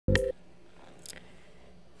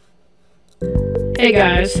Hey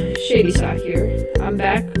guys, Shady Sock here. I'm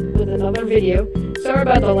back with another video. Sorry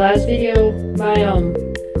about the last video. My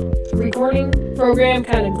recording program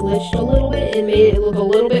kind of glitched a little bit and made it look a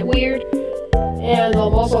little bit weird. And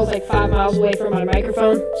also I was like 5 miles away from my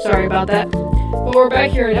microphone. Sorry about that. But we're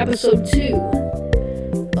back here in episode 2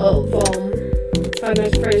 of Five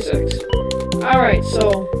Nights at Freddy's 6. Alright,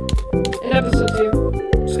 so in episode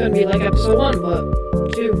 2, it's gonna be like episode 1,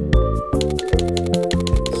 but 2.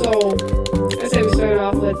 So I say we start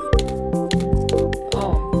off with I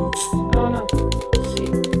don't know. Let's see.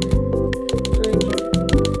 We're gonna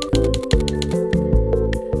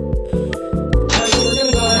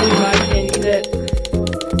go ahead and buy candy that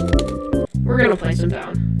we're gonna place them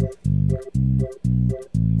down.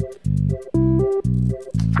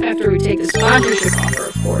 After we take the sponsorship offer,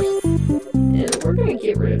 of course. And we're gonna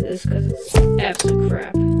get rid of this because it's absolute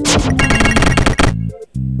crap.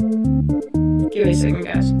 Give me a second,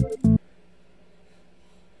 guys.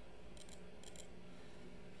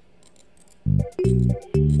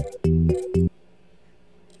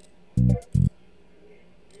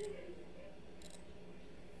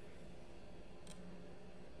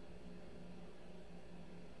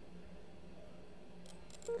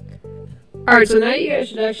 Alright, so now you guys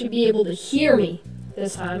should actually be able to hear me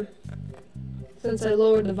this time, since I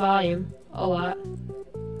lowered the volume a lot.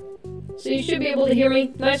 So you should be able to hear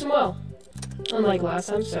me nice and well. Unlike last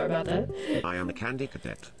time, sorry about that. I am a candy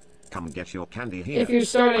cadet. Come get your candy here. If you're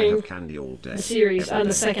starting candy all day, the series on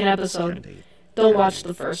the second episode, candy. don't watch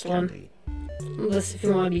the first one. Unless if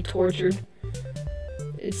you want to be tortured.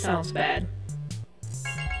 It sounds bad.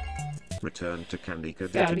 Return to Candy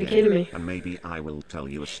Cadet Gotta be again, kidding me. and maybe I will tell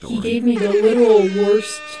you a story. He gave me the literal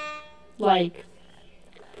worst, like,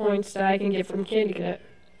 points that I can get from Candy Cadet.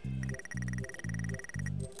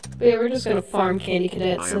 But yeah, we're just gonna farm Candy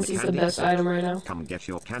Cadet since he's the best item right now. Come get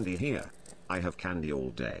your candy here. I have candy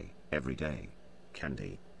all day, every day.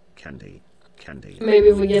 Candy, candy, candy. Maybe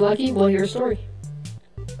if we get lucky, we'll hear a story.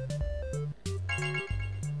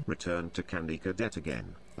 Return to Candy Cadet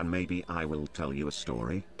again, and maybe I will tell you a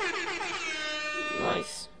story.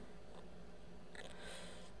 Nice.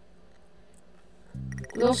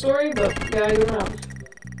 No story, but gotta go now.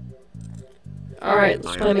 Alright,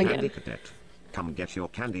 let's play him again. Candy Cadet. Come get your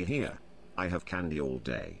candy here. I have candy all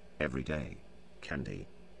day, every day. Candy,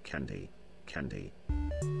 candy, candy.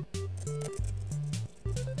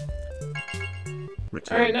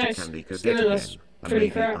 Return Alright, nice. to Candy It's Cadet giving again, us and pretty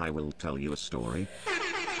maybe crap. I will tell you a story.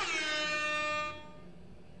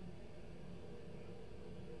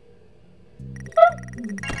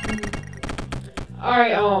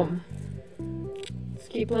 Alright, let's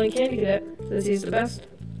keep playing Candy Cadet, since he's the best.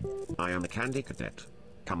 I am a candy cadet.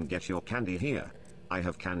 Come get your candy here. I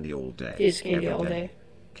have candy all day. He's candy every all day.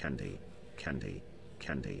 Candy, candy,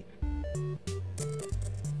 candy.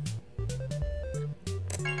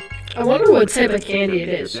 I wonder what type of candy it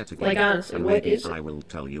is. Cadet again, Like, honestly, and what maybe is it? I will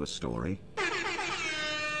tell you a story.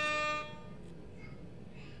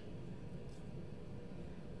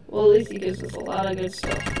 Well, at least he gives us a lot of good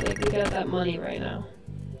stuff. Like, we got that money right now.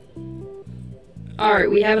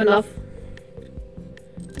 Alright, we have enough.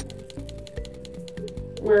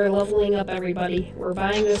 We're leveling up everybody. We're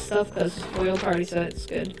buying this stuff because Royal Party said it's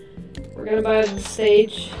good. We're gonna buy the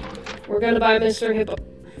stage. We're gonna buy Mr. Hippo.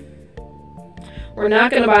 We're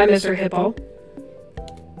not gonna buy Mr. Hippo.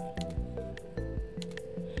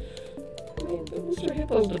 I mean, but Mr.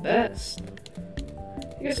 Hippo's the best.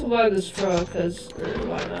 I guess we'll buy this frog because,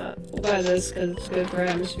 why not? We'll buy this because it's good for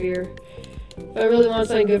atmosphere. If I really want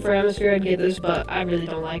something good for atmosphere, I'd get this, but I really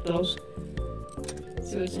don't like those.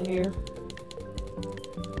 Let's see what's in here.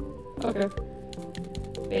 Okay.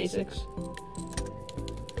 Basics.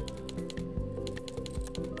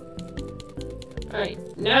 Alright,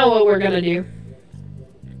 now what we're gonna do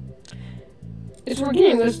is we're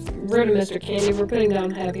getting rid of Mr. Candy, we're putting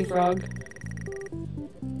down Happy Frog.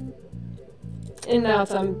 And now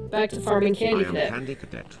it's back to farming Candy I am Cadet. Candy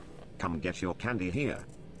Cadet. Come get your candy here.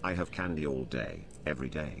 I have candy all day, every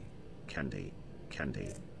day. Candy, candy,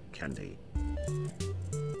 candy.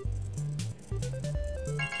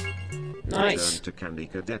 Nice. Return to Candy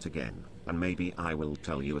Cadet again, and maybe I will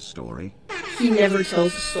tell you a story. He never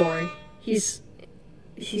tells a story. He's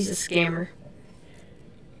a scammer.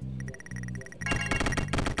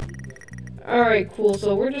 Alright, cool.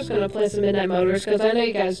 So we're just gonna play some Midnight Motors, because I know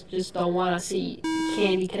you guys just don't want to see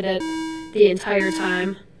Candy Cadet the entire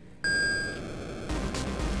time.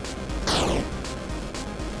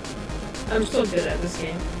 I'm so good at this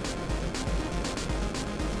game.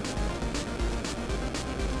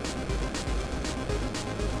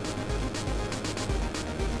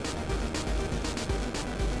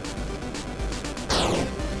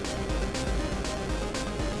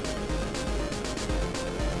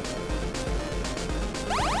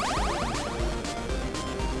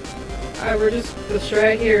 the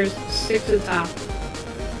strat here is stick to the top.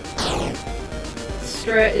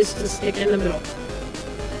 Strat is to stick in the middle.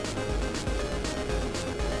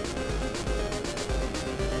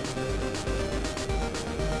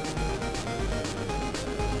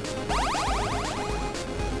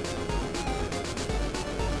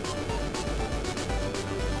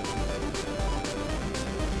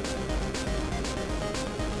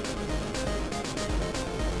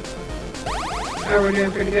 Alright, we're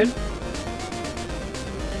doing pretty good.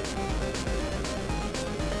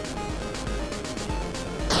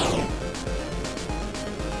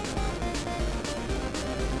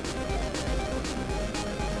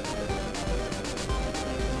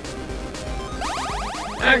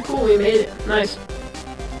 Alright, cool, we made it. Nice.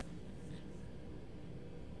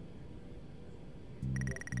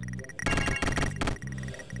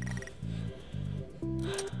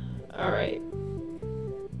 Alright.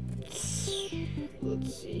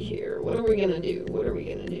 Let's see here. What are we gonna do? What are we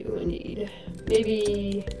gonna do indeed?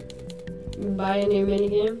 Maybe buy a new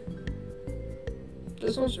minigame?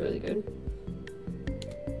 This one's really good.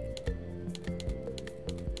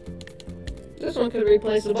 This one could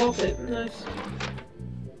replace the ball pit. Nice.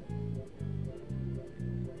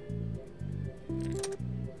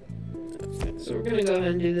 So we're gonna go ahead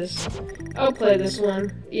and do this. I'll play this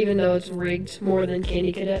one, even though it's rigged more than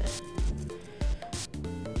Candy Cadet.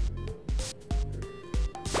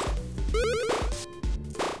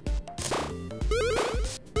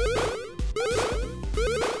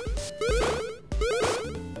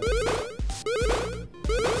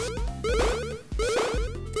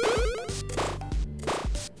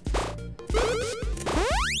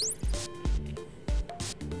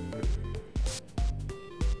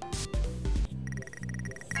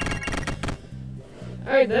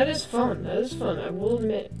 Alright, that is fun. That is fun, I will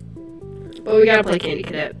admit. But we gotta play Candy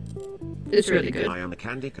Cadet. It's really good. I am a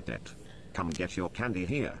Candy Cadet. Come get your candy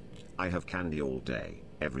here. I have candy all day,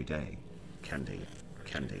 every day. Candy,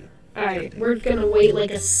 candy. Alright, we're gonna wait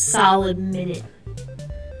like a solid minute.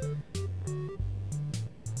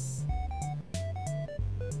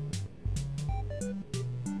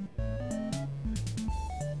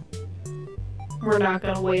 We're not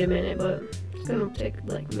gonna wait a minute, but it's gonna take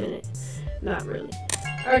like a minute. Not really.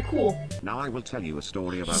 Alright, cool. Now I will tell you a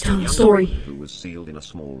story about Tell a a young story. woman who was sealed in a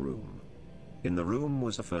small room. In the room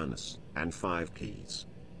was a furnace and 5 keys.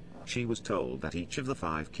 She was told that each of the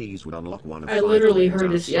 5 keys would unlock one of I 5 literally doors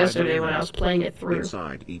heard this outside yesterday the when I room. was playing it through.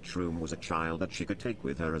 Inside each room was a child that she could take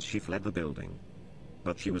with her as she fled the building.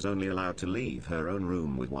 But she was only allowed to leave her own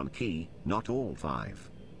room with 1 key, not all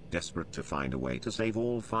 5. Desperate to find a way to save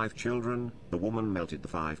all 5 children, the woman melted the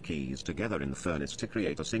 5 keys together in the furnace to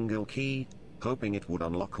create a single key, hoping it would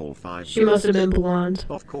unlock all 5 She must have been blonde.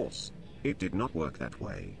 Of course, it did not work that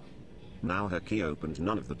way. Now her key opened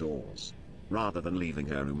none of the doors. Rather than leaving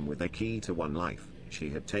her room with a key to 1 life, she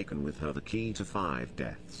had taken with her the key to 5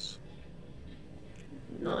 deaths.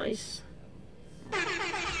 Nice.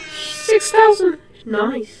 6,000!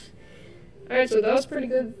 Nice. Alright, so that was pretty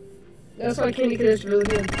good. That's why Candy Cadet's really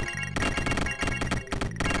good.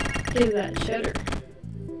 Give that cheddar.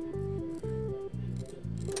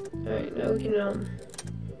 Alright, now we can,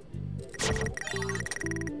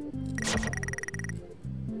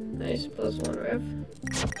 nice, +1 rev.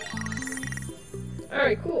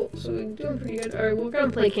 Alright, cool. So we're doing pretty good. Alright, we're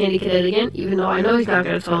gonna play Candy Cadet again, even though I know he's not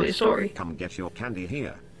gonna tell me a story. Come get your candy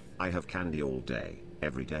here. I have candy all day,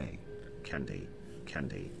 every day. Candy,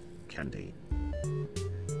 candy, candy.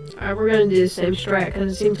 Alright, we're gonna do the same strat,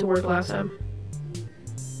 because it seemed to work last time.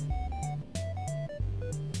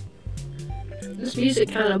 This music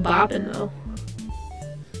kind of bopping, though.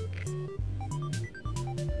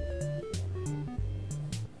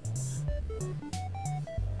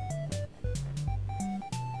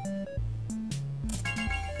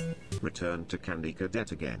 Return to Candy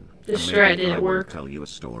Cadet again. The And strat maybe didn't I will work. Tell you a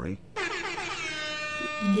story.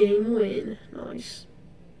 Game win. Nice.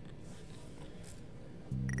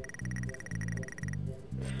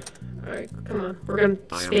 Alright, come on. We're gonna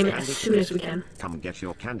I am spam it Candy as soon as we Cadet. can. Come get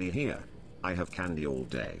your candy here. I have candy all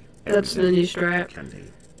day. That's every the day. new strat.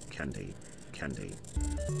 Candy, candy, candy.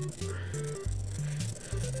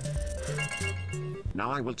 Now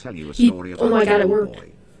I will tell you a story about oh my a God, it little worked.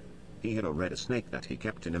 boy. He had a red snake that he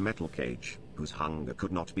kept in a metal cage, whose hunger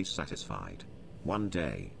could not be satisfied. One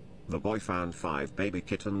day, the boy found 5 baby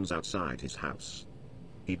kittens outside his house.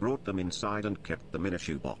 He brought them inside and kept them in a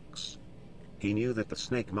shoebox. He knew that the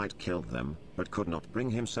snake might kill them, but could not bring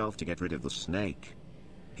himself to get rid of the snake.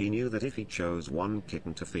 He knew that if he chose 1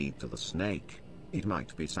 kitten to feed to the snake, it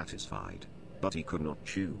might be satisfied, but he could not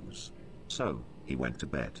choose. So, he went to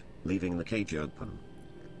bed, leaving the cage open.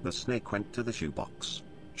 The snake went to the shoebox,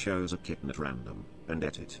 chose a kitten at random, and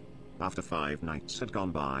ate it. After 5 nights had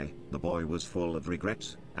gone by, the boy was full of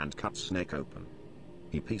regret, and cut Snake open.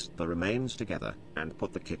 He pieced the remains together, and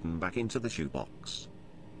put the kitten back into the shoebox.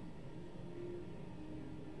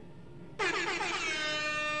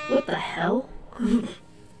 What the hell?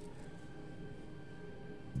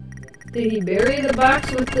 Did he bury the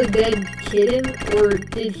box with the dead kitten, or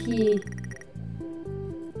did he,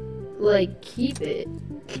 like, keep it?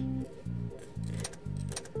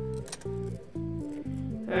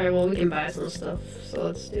 Alright, well, we can buy some stuff, so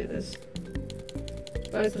let's do this.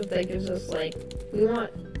 Buy stuff that gives us, like, we want,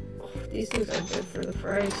 oh, these things are good for the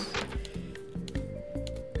price.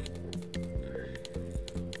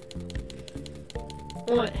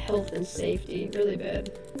 I want health and safety, really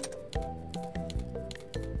bad.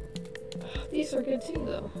 Oh, these are good too,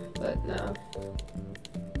 though, but no.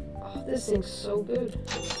 Oh, this thing's so good.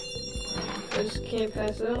 I just can't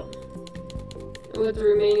pass it up. And with the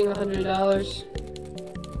remaining $100.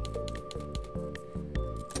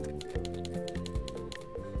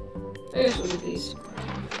 I guess we'll do these.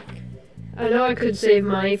 I know I could save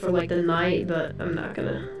money for like the night, but I'm not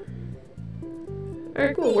gonna.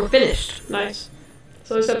 Alright, cool, we're finished. Nice.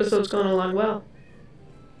 So this episode's going along well.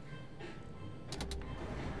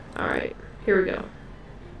 Alright, here we go.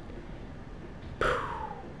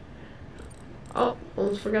 Oh,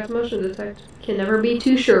 almost forgot to motion detect. Can never be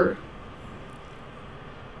too sure.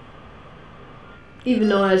 Even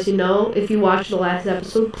though, as you know, if you watched the last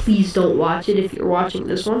episode, please don't watch it if you're watching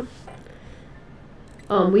this one.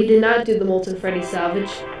 We did not do the Molten Freddy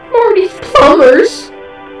salvage. Marty's plumbers!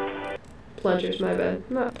 Plungers, my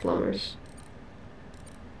bad. Not plumbers.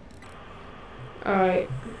 Alright.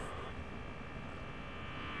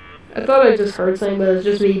 I thought I just heard something, but it was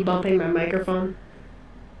just me bumping my microphone.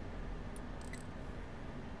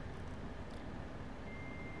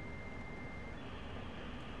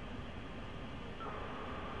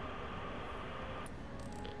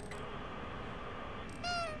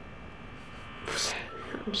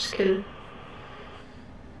 I'm just kidding.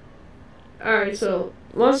 Alright, so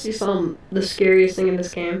let's see the scariest thing in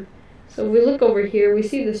this game. So we look over here, we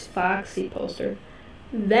see this Foxy poster.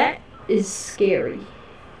 That is scary.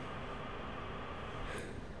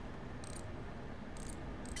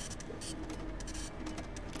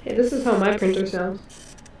 Hey, this is how my printer sounds.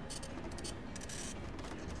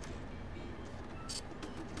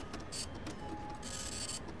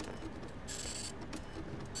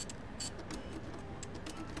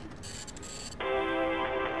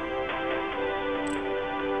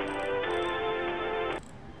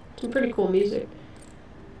 Some pretty cool music.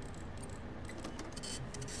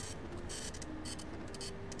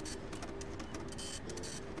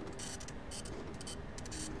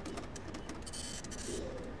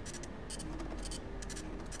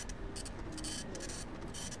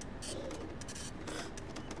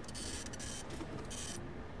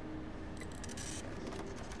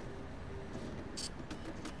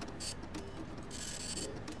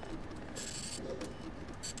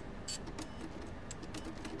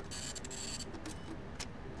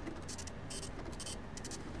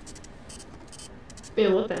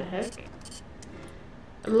 Man, what the heck?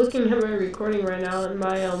 I'm looking at my recording right now and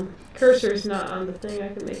my cursor is not on the thing. I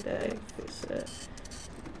can make that. I can fix that.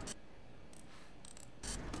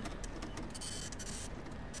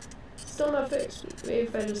 Still not fixed. Maybe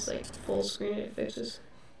if I just like full screen it fixes.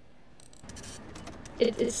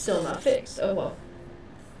 It's still not fixed. Oh well.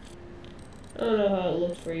 I don't know how it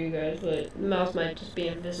looks for you guys, but the mouse might just be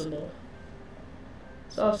invisible.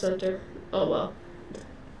 It's off center. Oh well.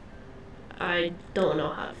 I don't know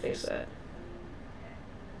how to fix that.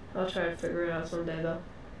 I'll try to figure it out someday though.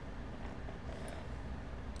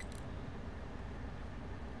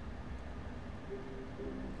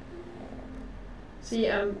 See,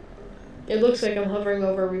 it looks like I'm hovering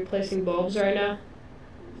over replacing bulbs right now.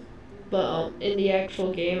 But in the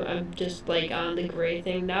actual game, I'm just like on the gray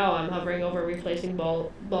thing. Now I'm hovering over replacing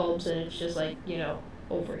bulbs and it's just like, you know,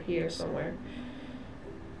 over here somewhere.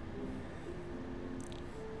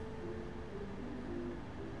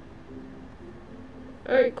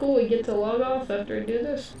 Alright, cool, we get to log off after I do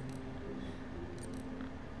this.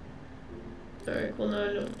 Alright, cool, now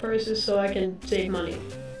I know the prices so I can save money.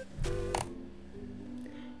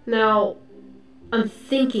 Now, I'm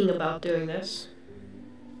thinking about doing this.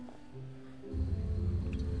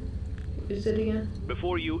 Is it again?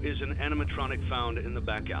 Before you is an animatronic found in the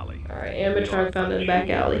back alley. Alright, animatronic found in the back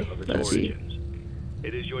alley. Let's see.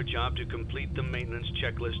 It is your job to complete the maintenance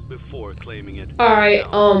checklist before claiming it. Alright,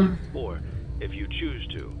 or if you choose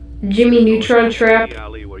to. Jimmy Neutron Trap.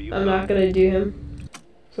 I'm not gonna do him.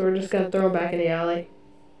 So we're just gonna throw him back in the alley.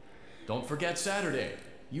 Don't forget Saturday.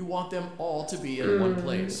 You want them all to be in one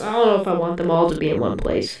place. I don't know if I want them all to be in one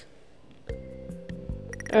place.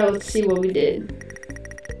 Alright, let's see what we did.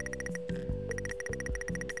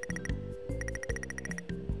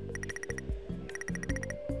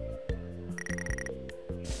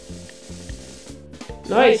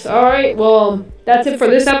 Nice. Alright, well, that's it for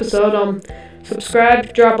this episode.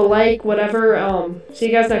 Subscribe, drop a like, whatever. See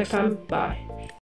you guys next time. Bye.